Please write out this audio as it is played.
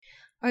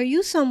Are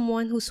you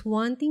someone who's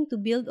wanting to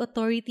build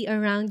authority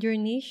around your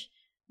niche?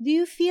 Do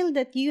you feel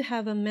that you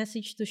have a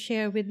message to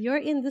share with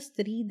your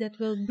industry that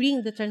will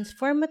bring the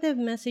transformative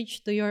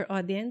message to your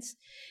audience?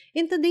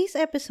 In today's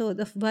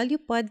episode of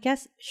Value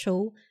Podcast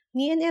Show,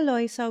 me and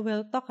Eloisa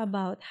will talk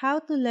about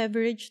how to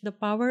leverage the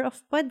power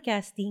of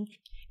podcasting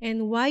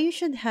and why you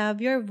should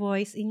have your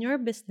voice in your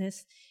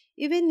business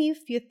even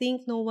if you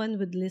think no one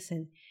would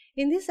listen.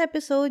 In this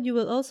episode, you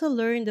will also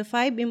learn the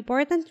 5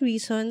 important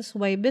reasons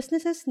why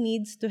businesses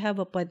needs to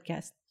have a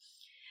podcast.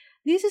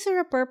 This is a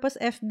repurpose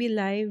FB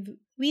Live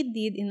we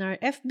did in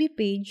our FB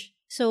page.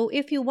 So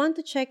if you want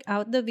to check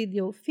out the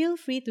video, feel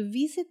free to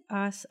visit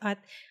us at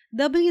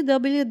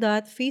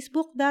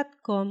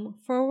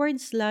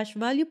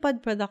www.facebook.com/ValuePod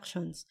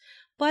Productions.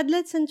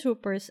 Podlets and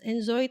troopers,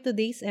 enjoy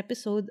today's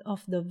episode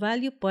of the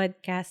Value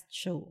Podcast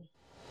Show.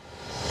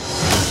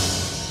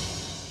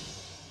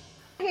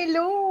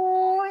 Hello,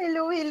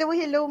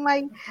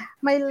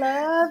 my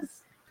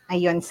loves.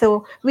 Ayun,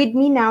 so with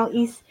me now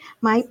is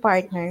my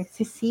partner,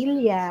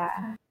 Cecilia.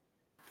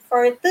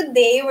 For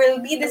today,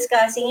 we'll be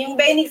discussing yung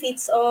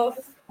benefits of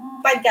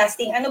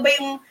podcasting. Ano ba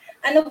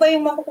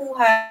yung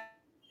makukuha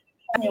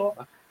nyo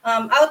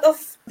out of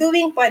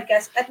doing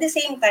podcast? At the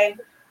same time,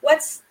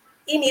 what's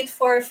in it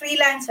for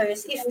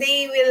freelancers if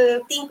they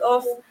will think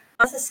of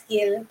as a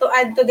skill to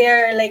add to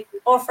their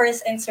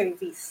offers and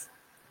service?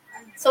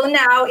 So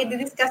now,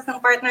 i-discuss ng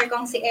partner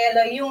kong si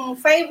Elo yung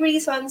 5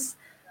 reasons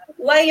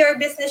why your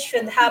business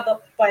should have a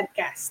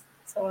podcast.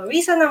 So,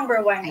 reason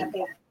number 1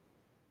 natin.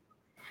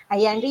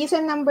 Ayan,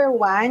 reason number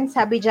 1,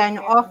 sabi dyan,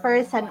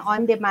 offers an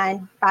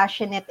on-demand,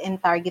 passionate, and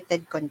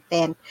targeted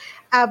content.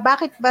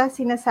 Bakit ba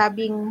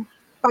sinasabing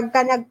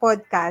pagka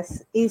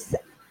nag-podcast is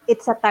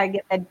it's a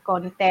targeted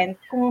content?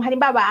 Kung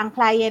halimbawa, ang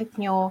client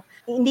nyo,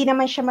 hindi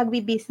naman siya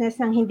magbi-business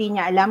nang hindi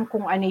niya alam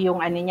kung ano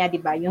yung ano niya, di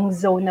ba? Yung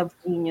zone of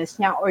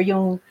genius niya or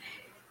yung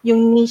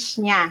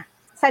niche niya.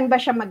 Saan ba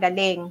siya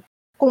magaling?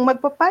 Kung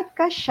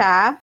magpo-podcast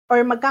siya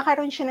or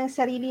magkakaroon siya ng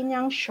sarili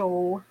niyang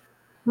show,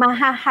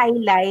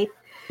 maha-highlight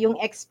yung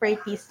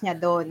expertise niya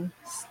doon.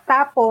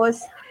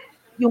 Tapos,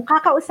 yung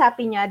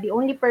kakausapin niya, the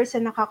only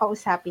person na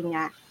kakausapin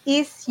niya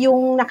is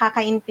yung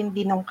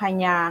nakakaintindi nung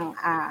kanyang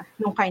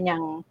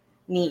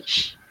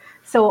niche.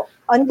 So,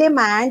 on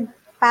demand,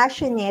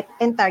 passionate,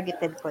 and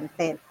targeted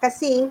content.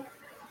 Kasi,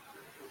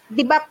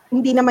 di ba,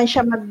 hindi naman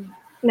siya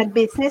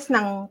nag-business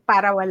ng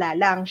para wala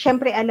lang.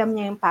 Siyempre, alam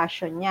niya yung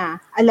passion niya.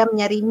 Alam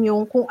niya rin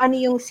yung kung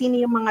sino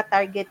yung mga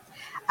target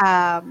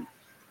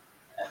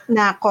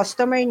na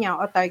customer niya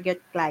o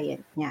target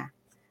client niya.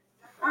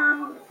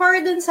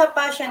 For dun sa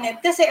passionate,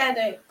 kasi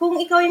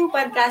kung ikaw yung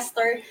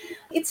podcaster,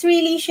 it's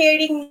really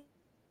sharing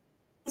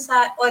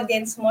sa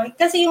audience mo.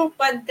 Kasi yung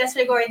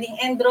podcast recording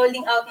and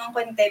rolling out ng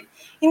content,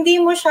 hindi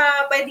mo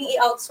siya pwedeng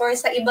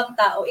i-outsource sa ibang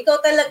tao. Ikaw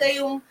talaga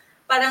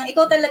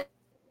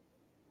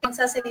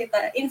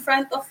magsasalita in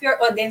front of your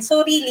audience.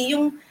 So really,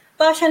 yung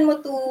passion mo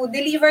to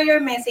deliver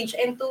your message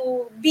and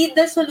to be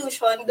the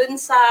solution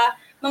dun sa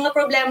mga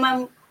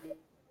problema mo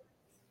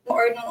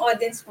or ng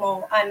audience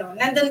mo,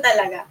 nandun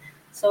talaga.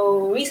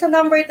 So, reason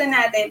number 2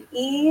 natin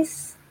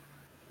is,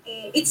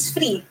 it's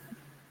free.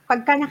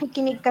 Pagka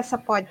nakikinig ka sa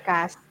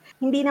podcast,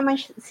 hindi naman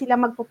sila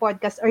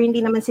magpo-podcast or hindi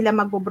naman sila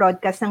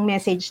magbo-broadcast ng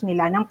message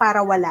nila nang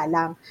para wala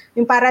lang.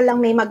 Yung para lang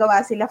may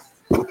magawa sila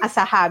as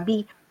a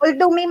hobby.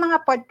 Although may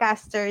mga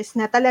podcasters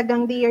na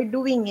talagang they are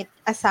doing it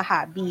as a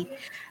hobby.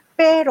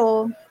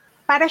 Pero,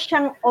 para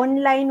siyang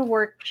online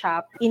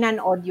workshop in an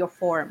audio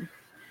form.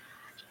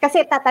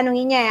 Kasi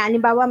tatanungin niya,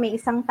 halimbawa may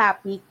isang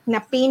topic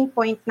na pain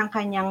point ng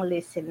kanyang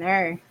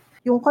listener.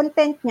 Yung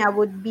content niya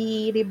would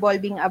be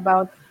revolving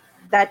about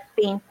that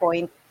pain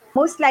point.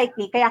 Most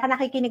likely, kaya ka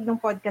nakikinig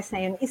ng podcast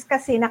na yun is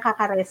kasi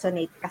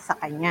nakaka-resonate ka sa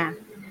kanya.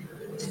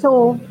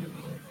 So,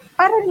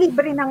 parang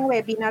libre ng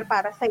webinar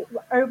para sa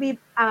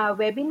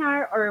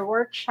webinar or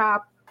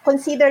workshop,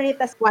 consider it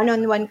as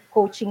one-on-one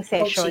coaching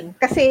session.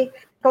 Kasi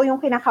ikaw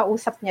yung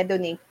kinakausap niya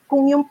doon eh.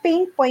 Kung yung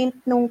pain point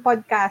ng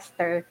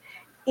podcaster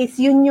is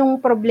yun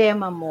yung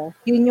problema mo,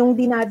 yun yung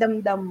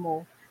dinadamdam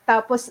mo,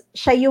 tapos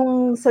siya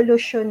yung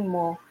solution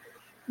mo,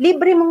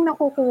 libre mong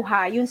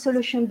nakukuha yung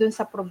solution dun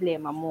sa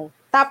problema mo.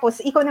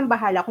 Tapos, ikaw nang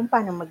bahala kung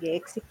paano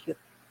mag-execute.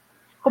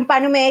 Kung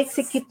paano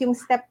ma-execute yung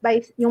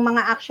yung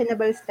mga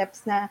actionable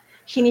steps na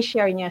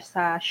sinishare niya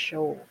sa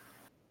show.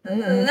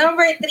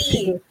 Number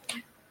 3.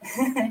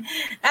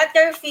 At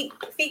your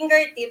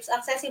fingertips,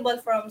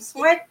 accessible from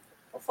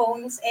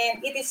smartphones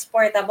and it is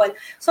portable.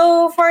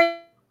 So, for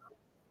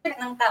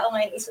ng tao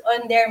ngayon is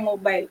on their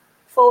mobile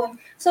phone.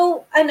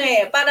 So,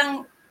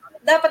 parang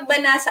dapat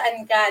ba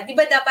nasaan ka? Di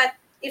ba dapat,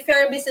 if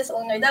you're a business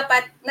owner,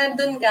 dapat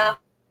nandun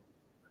ka,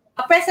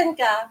 present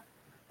ka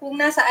kung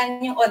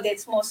nasaan yung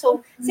audience mo.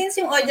 So, since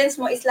yung audience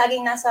mo is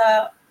laging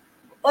nasa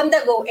on the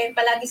go and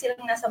palagi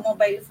silang nasa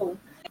mobile phone,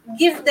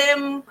 give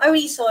them a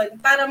reason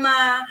para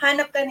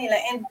mahanap ka nila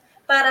and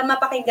para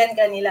mapakinggan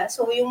ka nila.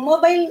 So, yung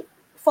mobile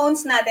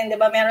phones natin, di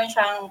ba, meron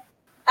siyang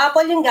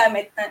Apple yung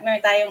gamit.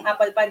 Meron tayong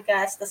Apple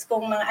Podcast. Tapos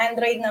kung mga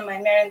Android naman,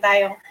 meron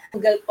tayong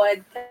Google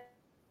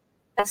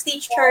Podcast.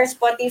 Stitcher,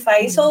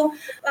 Spotify. So,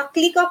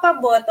 click of a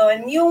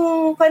button,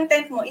 yung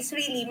content mo is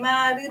really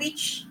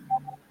ma-reach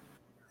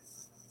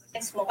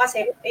mo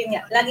kasi, yun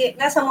nga, lagi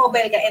nasa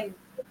mobile ka and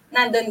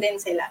nandun din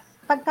sila.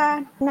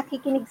 Pagka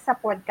nakikinig sa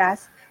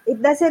podcast, it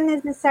doesn't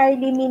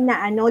necessarily mean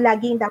na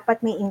laging dapat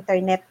may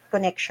internet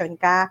connection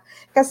ka.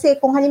 Kasi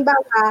kung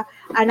halimbawa,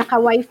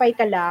 naka-wifi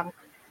ka lang,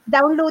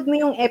 download mo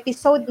yung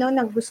episode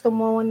na gusto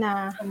mo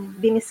na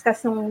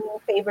diniscuss ng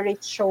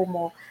favorite show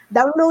mo.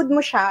 Download mo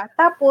siya,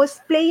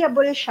 tapos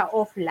playable siya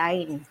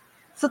offline.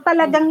 So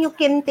talagang you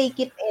can take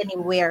it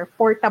anywhere.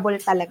 Portable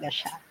talaga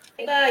siya.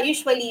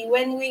 Usually,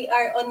 when we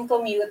are on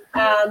commute,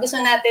 gusto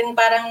natin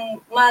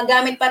parang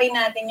magamit pa rin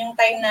natin yung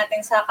time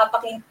natin sa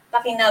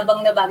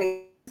kapakinabang na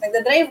bagay.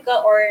 Nagda-drive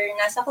ka or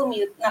nasa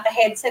commute,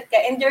 naka-headset ka,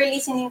 and you're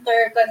listening to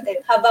your content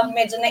habang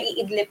medyo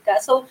naiidlip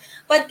ka. So,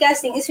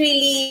 podcasting is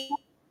really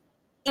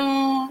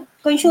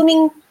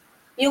consuming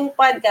yung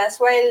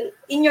podcast while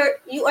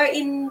you are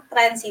in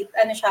transit.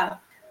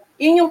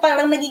 Yun yung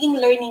parang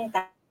nagiging learning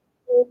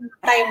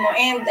time mo.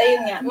 And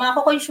ayun nga,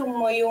 mako-consume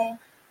mo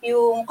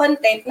yung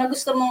content na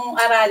gusto mong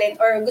aralin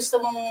or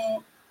gusto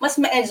mong mas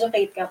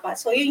ma-educate ka pa.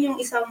 So, yun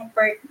yung isang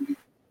perk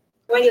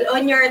while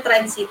on your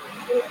transit,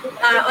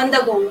 on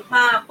the go,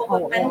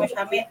 mo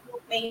siya,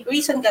 may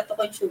reason ka to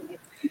consume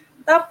it.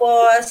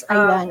 Tapos,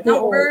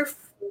 number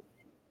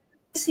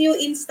 4 is yung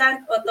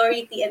instant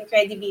authority and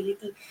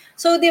credibility.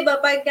 So, di ba,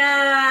 pag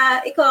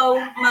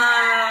ikaw,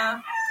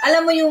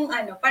 alam mo yung,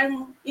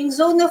 parang yung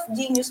zone of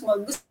genius mo,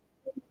 gusto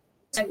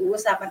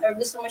nag-uusapan or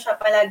gusto mo siya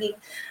palaging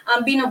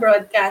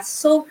binobroadcast.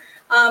 So,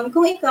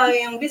 kung ikaw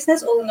yung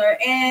business owner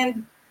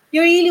and you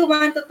really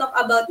want to talk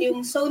about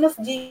yung zone of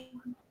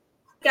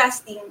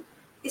casting,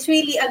 is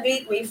really a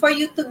great way for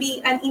you to be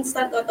an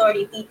instant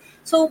authority.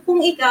 So, kung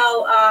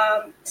ikaw,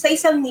 sa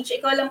isang niche,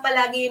 ikaw lang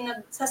palagi yung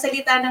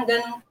nagsasalita ng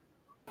ganun,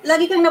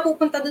 lagi kang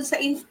napupunta dun sa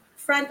in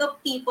front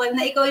of people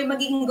na ikaw yung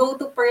magiging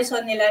go-to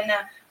person nila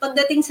na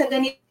pagdating sa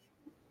ganito,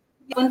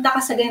 punta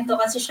ka sa ganito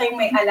kasi siya yung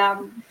may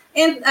alam.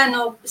 And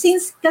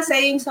since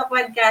kasi yung sa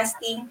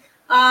podcasting,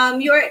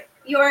 you're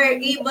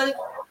able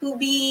to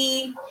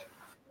be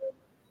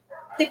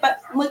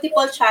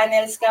multiple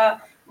channels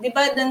ka. 'Di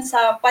ba dun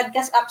sa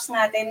podcast apps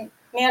natin,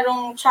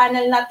 merong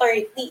channel na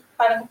 30,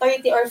 parang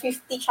 30 or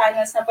 50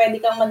 channels na pwede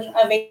kang maging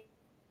available.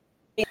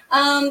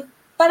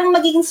 Parang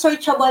magiging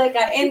searchable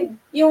ka and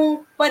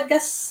yung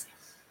podcast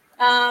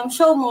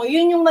show mo,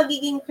 yun yung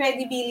magiging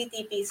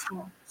credibility piece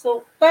mo.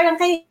 So, parang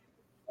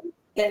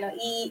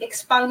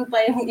i-expound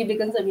pa yung ibig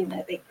kong sabihin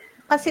natin.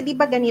 Kasi di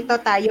ba ganito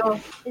tayo,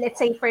 let's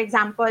say for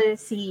example,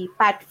 si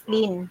Pat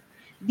Flynn.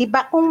 Di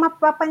ba kung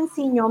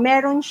mapapansin nyo,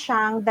 meron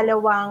siyang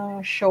 2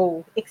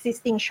 show,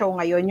 existing show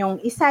ngayon. Yung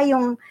isa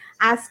yung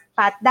Ask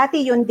Pat, dati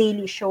yung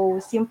daily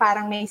shows, yung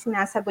parang may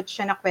sinasagot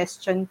siya na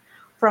question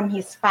from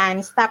his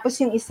fans. Tapos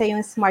yung isa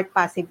yung Smart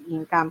Passive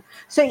Income.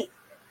 So,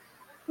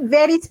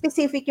 very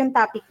specific yung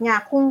topic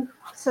niya. Kung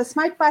sa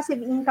Smart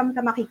Passive Income ka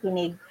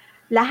makikinig,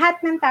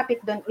 lahat ng topic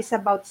doon is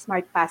about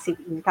smart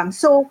passive income.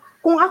 So,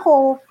 kung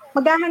ako,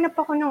 maghahanap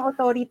ako ng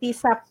authority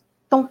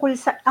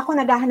ako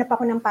naghahanap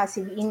ako ng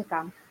passive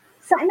income,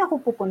 saan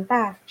ako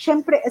pupunta?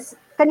 Syempre,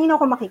 kanino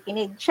ako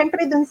makikinig?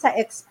 Syempre doon sa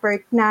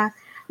expert na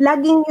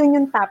laging yun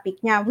yung topic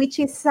niya,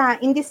 which is,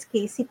 in this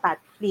case, si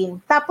Pat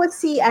Flynn. Tapos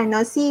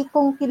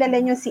kung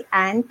kilala nyo si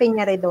Ann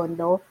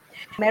Peñaredondo,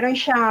 meron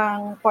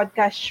siyang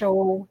podcast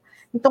show,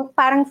 itong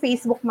parang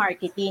Facebook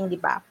marketing, di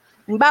ba?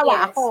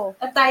 Halimbawa, ako.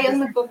 At tayo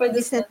ang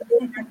magpo-produce.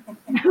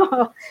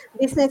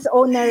 Business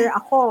owner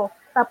ako.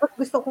 Tapos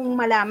gusto kong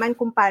malaman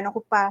kung paano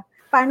pa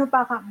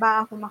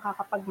ba ako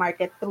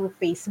makakapag-market through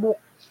Facebook.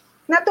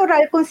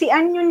 Natural, kung si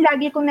Ann yung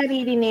lagi kong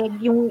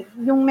naririnig,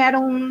 yung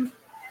merong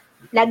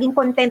laging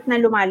content na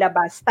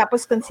lumalabas,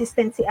 tapos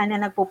consistent si Ann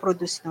na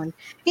nagpo-produce nun.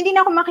 Hindi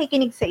na ako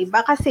makikinig sa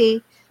iba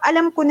kasi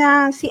alam ko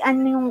na si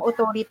Ann yung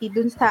authority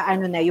dun sa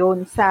na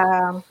yun,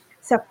 sa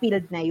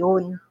field na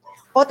yun.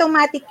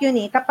 Automatic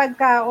yun kapag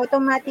ka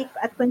automatic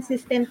at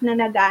consistent na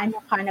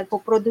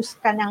nagpo-produce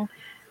ka ng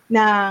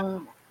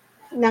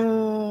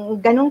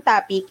ganung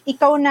topic,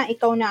 ikaw na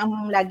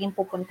ang laging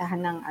pupuntahan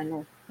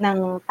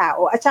ng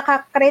tao. At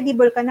saka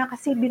credible ka na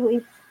kasi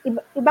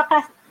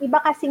iba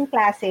kasing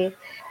klase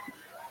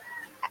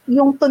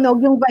yung tunog,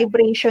 yung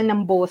vibration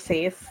ng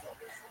boses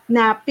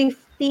na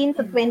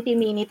 15 to 20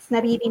 minutes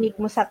naririnig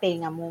mo sa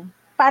tenga mo.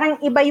 Parang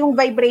iba yung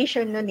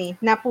vibration nun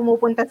na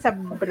pumupunta sa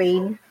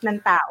brain ng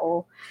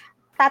tao.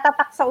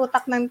 Tatatak sa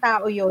utak ng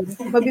tao yun.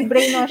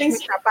 Mabibrainwash mo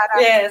siya para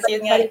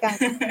yun nga.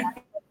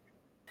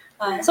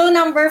 So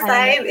number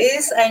 5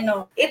 is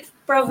it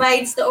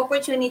provides the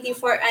opportunity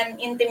for an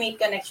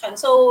intimate connection.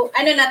 So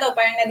na to,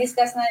 parang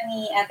na-discuss na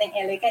ni Ating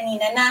Eloy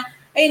kanina na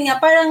ayun nga,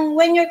 parang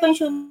when you're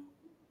consuming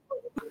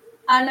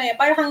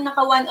parang kang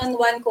naka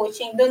one-on-one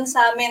coaching dun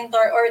sa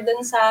mentor or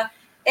dun sa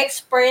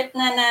expert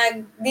na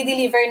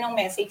nag-deliver ng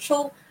message.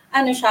 So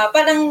siya,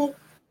 parang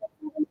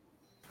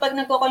pag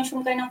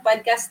nagko-consume ka ng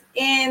podcast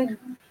and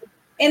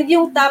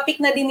yung topic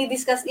na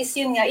dinidiscuss is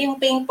yun nga, yung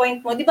pain point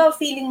mo. Di ba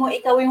feeling mo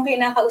ikaw yung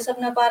kinakausap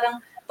na parang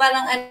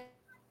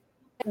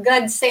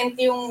God sent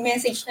yung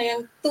message na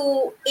yun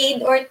to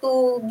aid or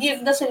to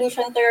give the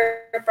solution to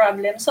your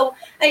problem. So,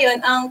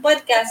 ayun, ang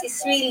podcast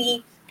is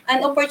really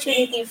an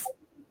opportunity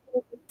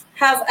to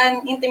have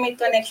an intimate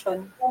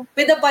connection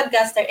with the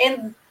podcaster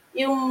and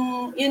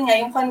yun nga,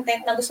 yung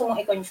content na gusto mong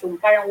i-consume.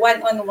 Parang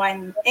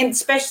one-on-one. And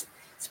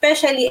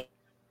especially,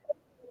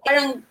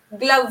 parang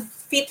glove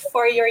fit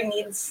for your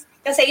needs.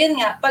 Kasi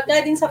yun nga, pagka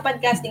din sa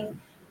podcasting,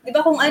 di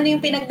ba kung ano yung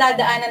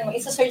pinagdadaanan mo,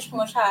 isa-search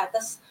mo siya.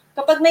 Tapos,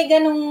 kapag may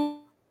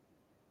ganung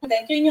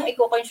content, yun yung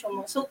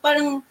i-consume mo. So,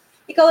 parang,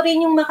 ikaw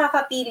rin yung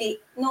makakapili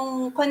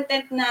nung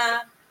content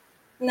na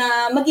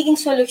magiging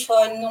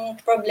solusyon nung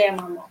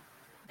problema mo.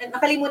 At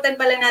nakalimutan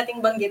pala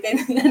nating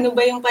banggitin ano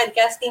ba yung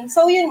podcasting.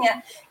 So, yun nga,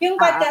 yung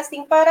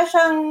podcasting, para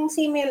siyang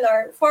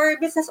similar for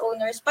business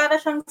owners, para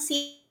siyang to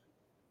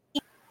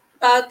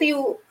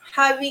you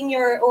having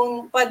your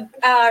own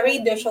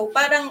radio show,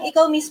 parang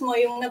ikaw mismo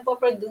yung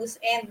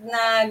nagpo-produce and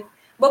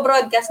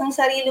nag-broadcast ng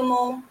sarili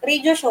mong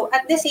radio show.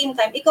 At the same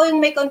time, ikaw yung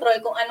may control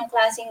kung anong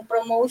klaseng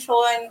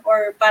promotion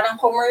or parang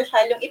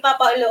commercial yung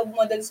ipapaloob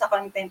mo dun sa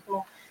content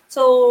mo.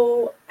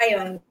 So,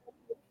 ayun.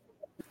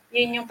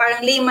 Yun yung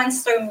parang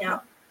layman's term niya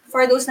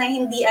for those na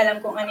hindi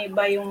alam kung ano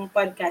ba yung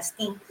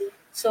podcasting.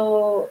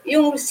 So,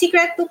 yung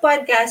secret to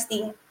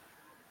podcasting,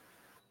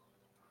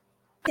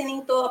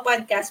 listening to a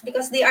podcast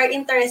because they are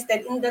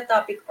interested in the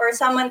topic or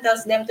someone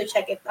tells them to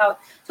check it out.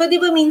 So,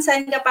 di ba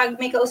minsan kapag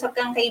may kausap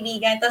kang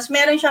kaibigan, tapos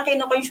meron siyang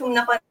kino-consume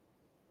na content,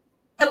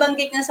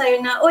 nabanggit niya sa'yo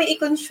na, oy,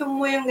 i-consume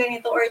mo yung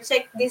ganito or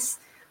check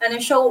this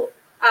show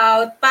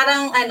out.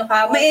 Parang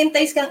may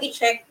entice kang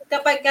i-check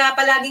kapag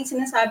palaging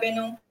sinasabi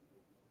nung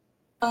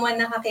someone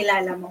na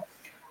kakilala mo.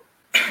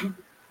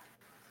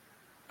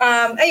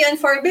 Ayun,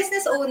 for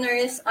business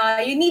owners,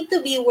 you need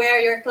to be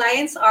where your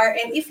clients are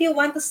and if you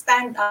want to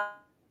stand out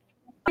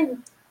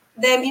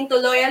them into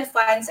loyal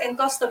fans and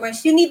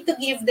customers, you need to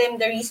give them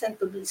the reason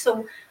to be.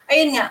 So,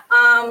 ayun nga,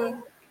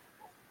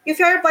 if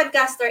you're a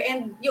podcaster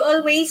and you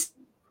always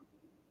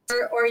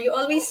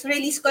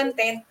release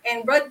content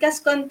and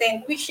broadcast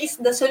content which is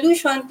the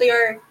solution to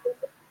your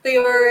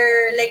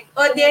like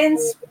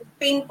audience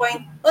pain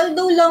point,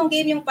 although long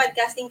game yung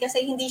podcasting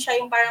kasi hindi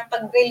siya yung parang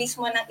pag-release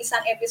mo ng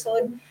isang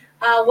episode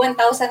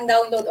 1,000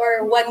 download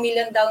or 1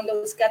 million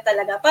downloads ka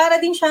talaga.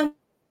 Para din siyang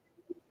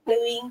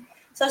following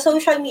sa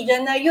social media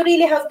na you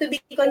really have to be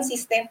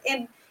consistent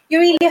and you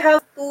really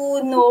have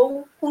to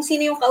know kung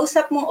sino yung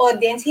kausap mong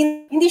audience.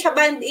 Hindi siya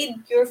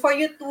band-aid cure for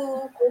you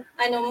to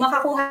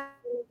makakuha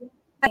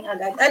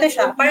agad.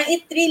 Siya, parang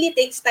it really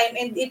takes time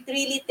and it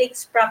really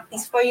takes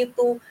practice for you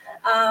to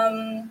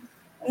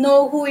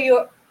know who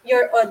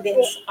your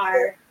audience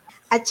are.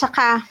 At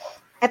saka,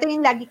 ito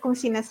yung lagi kong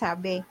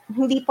sinasabi,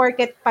 hindi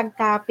porket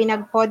pagka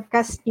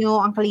pinag-podcast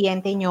nyo ang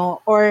kliyente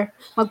nyo or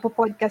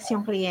magpo-podcast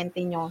yung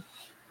kliyente nyo,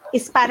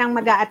 is parang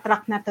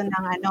mag-a-attract na to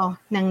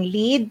ng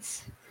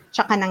leads,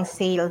 tsaka ng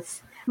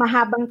sales.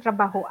 Mahabang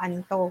trabahoan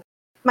to.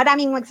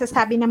 Maraming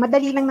magsasabi na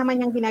madali lang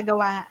naman yung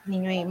ginagawa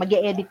ninyo eh.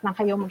 Mag-e-edit lang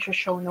kayo,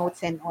 mag-show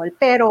notes and all.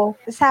 Pero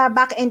sa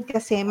back-end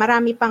kasi,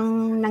 marami pang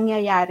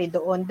nangyayari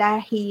doon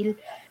dahil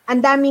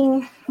ang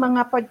daming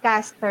mga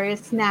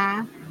podcasters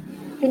na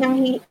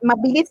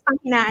mabilis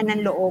pang hinaan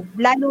ng loob,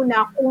 lalo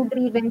na kung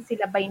driven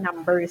sila by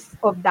numbers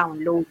of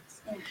downloads.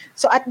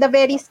 So at the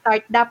very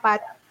start, dapat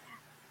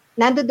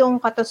nandoon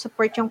ka to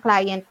support yung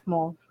client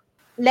mo,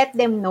 let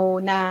them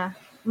know na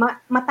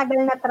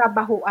matagal na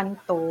trabahuan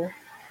to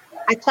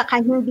at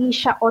saka hindi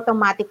siya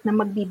automatic na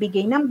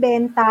magbibigay ng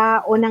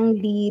benta o ng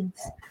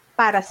leads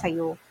para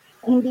sa'yo.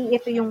 Hindi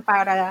ito yung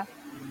para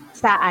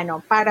sa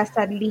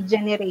lead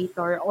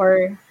generator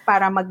or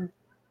para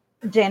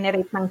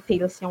mag-generate ng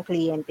sales yung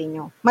kliyente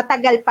nyo.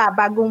 Matagal pa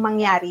bagong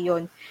mangyari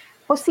yon.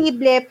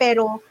 Posible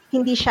pero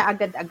hindi siya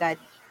agad-agad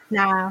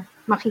na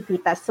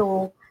makikita.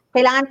 So,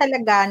 kailangan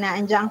talaga na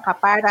andiyan ka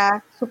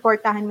para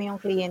suportahan mo yung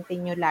kliyente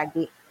nyo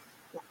lagi.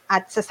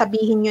 At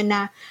sasabihin nyo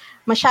na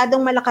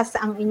masyadong malakas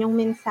ang inyong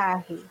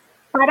mensahe.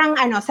 Parang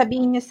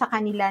sabihin nyo sa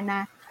kanila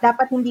na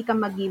dapat hindi ka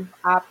mag-give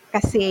up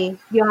kasi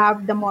you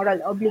have the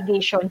moral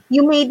obligation.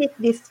 You made it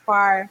this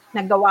far.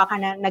 Nagawa ka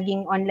na,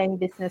 naging online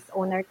business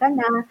owner ka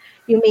na.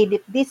 You made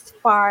it this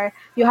far.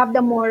 You have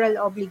the moral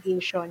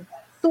obligation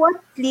to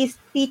at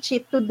least teach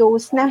it to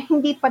those na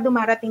hindi pa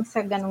dumarating sa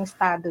ganong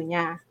estado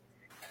niya.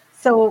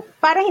 So,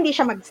 para hindi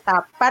siya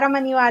mag-stop, para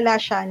maniwala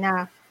siya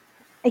na,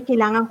 ay,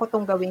 kailangan ko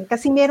itong gawin.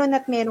 Kasi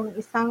merong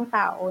isang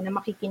tao na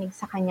makikinig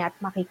sa kanya at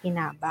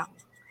makikinabang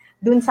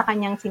dun sa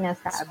kanyang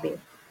sinasabi.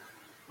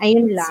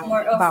 Ayun lang.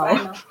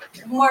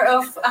 More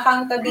of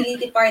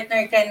accountability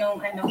partner ka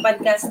nung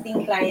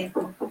podcasting client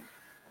mo.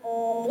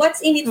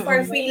 What's in it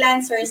for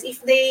freelancers if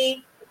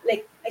they,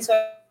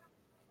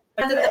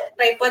 want to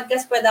try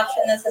podcast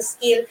production as a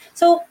skill?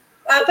 So,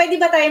 pwede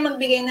ba tayo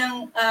magbigay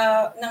ng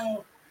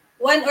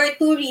 1 or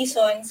 2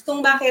 reasons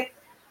kung bakit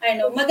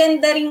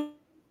maganda ring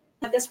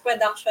podcast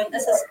production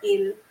as a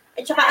skill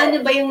at saka ano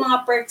ba yung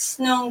mga perks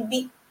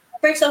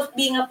of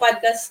being a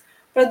podcast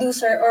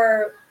producer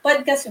or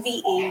podcast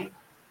VA?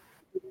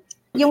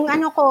 Yung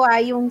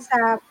yung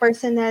sa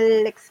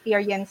personal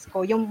experience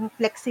ko, yung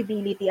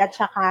flexibility at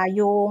saka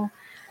yung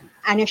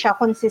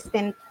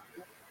consistent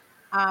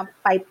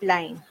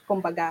pipeline,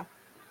 kumbaga.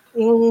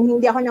 Yung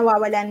hindi ako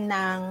nawawalan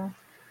ng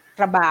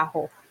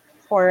trabaho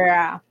for,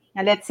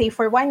 let's say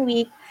for 1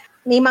 week,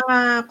 may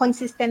mga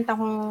consistent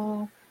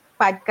akong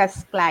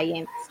podcast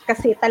clients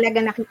kasi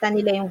talaga nakita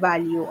nila yung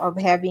value of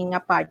having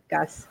a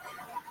podcast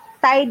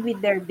tied with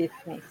their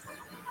business.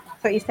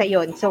 So, isa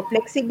yon. So,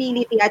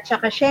 flexibility at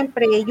saka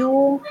syempre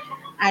yung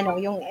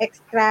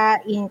extra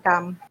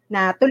income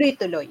na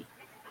tuloy-tuloy.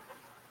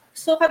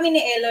 So kami ni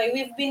Eloy,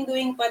 we've been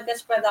doing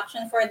podcast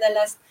production for the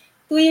last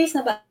 2 years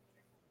na ba?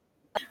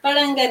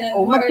 Parang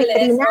ganun, more or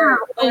less.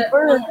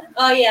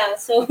 Yeah.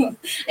 So,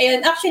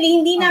 ayun.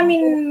 Actually, hindi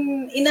namin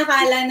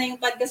inakala na yung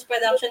podcast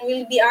production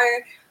will be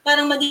our,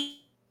 parang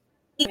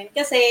magiging,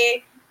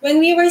 kasi when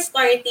we were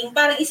starting,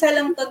 parang isa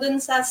lang to dun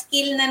sa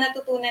skill na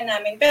natutunan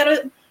namin. Pero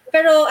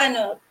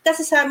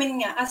kasi sa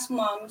amin nga, as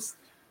moms,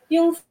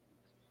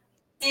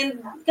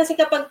 kasi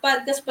kapag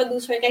podcast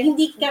producer ka,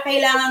 hindi ka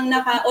kailangang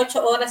 8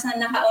 oras na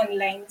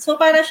naka-online. So,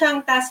 para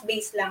siyang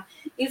task-based lang.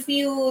 If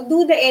you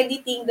do the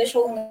editing, the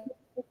show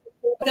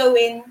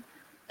gawin,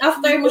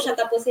 after mo siya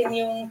tapusin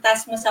yung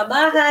task mo sa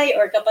bahay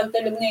or kapag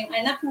tulog na yung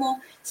anak mo.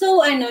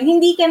 So,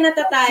 hindi ka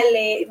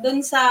natatali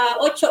dun sa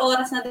 8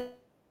 oras na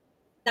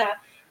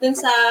dun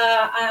sa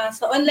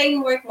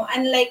online work mo.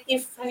 Unlike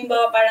if,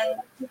 halimbawa,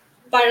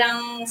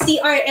 parang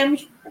CRM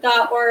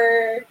ka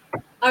or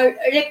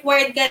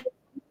required ka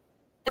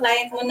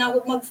client mo na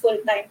mag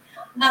full-time.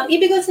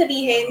 Ibig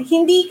sabihin,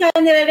 hindi ka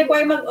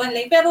nire-require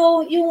mag-online, pero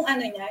yung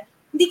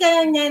hindi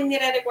ka niya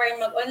nire-require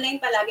mag-online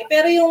palagi,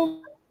 pero yung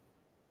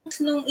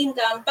nung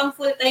income, pang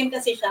full-time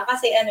kasi siya,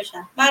 kasi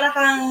siya, para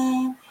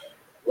kang,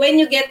 when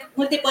you get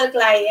multiple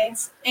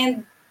clients,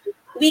 and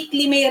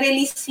weekly may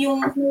release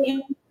yung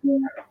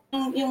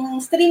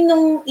stream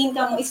ng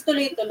income mo is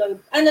tuloy-tuloy.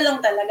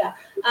 Lang talaga,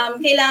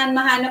 kailangan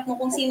mahanap mo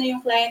kung sino yung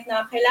client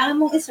na kailangan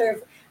mong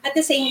i-serve, at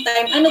the same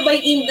time, ano ba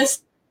yung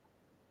industry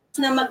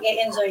na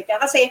mag-e-enjoy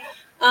ka. Kasi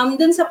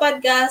dun sa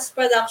podcast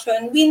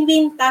production,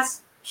 win-win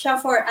task siya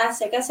for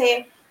us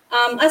kasi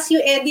as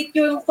you edit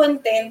yung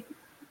content,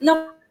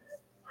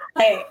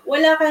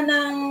 wala ka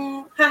nang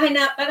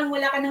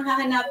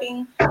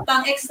hahanaping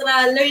pang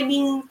extra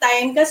learning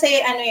time kasi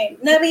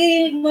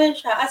naririnig mo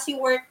siya as you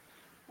work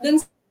dun.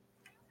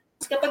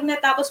 Kapag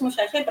natapos mo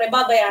siya, syempre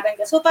babayaran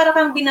ka. So para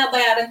kang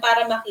binabayaran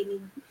para makinig.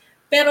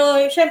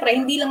 Pero syempre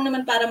hindi lang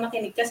naman para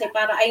makinig kasi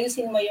para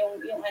ayusin mo yung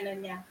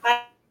niya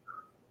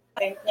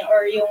niya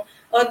or yung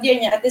audio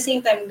niya, at the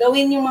same time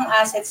gawin yung mga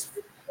assets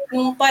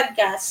ng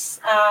podcast,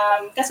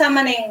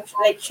 kasama na yung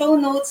like show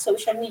notes,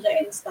 social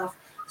media and stuff.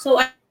 So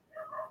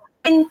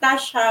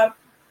task siya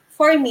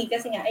for me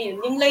kasi nga ayun,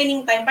 yung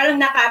learning time parang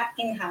naka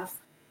in half.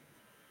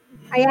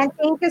 Ayan,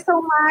 thank you so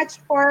much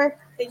for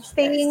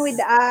staying with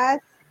us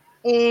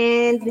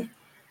and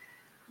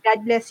God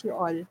bless you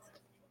all.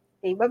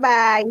 Okay,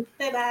 bye-bye.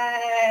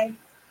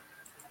 Bye-bye.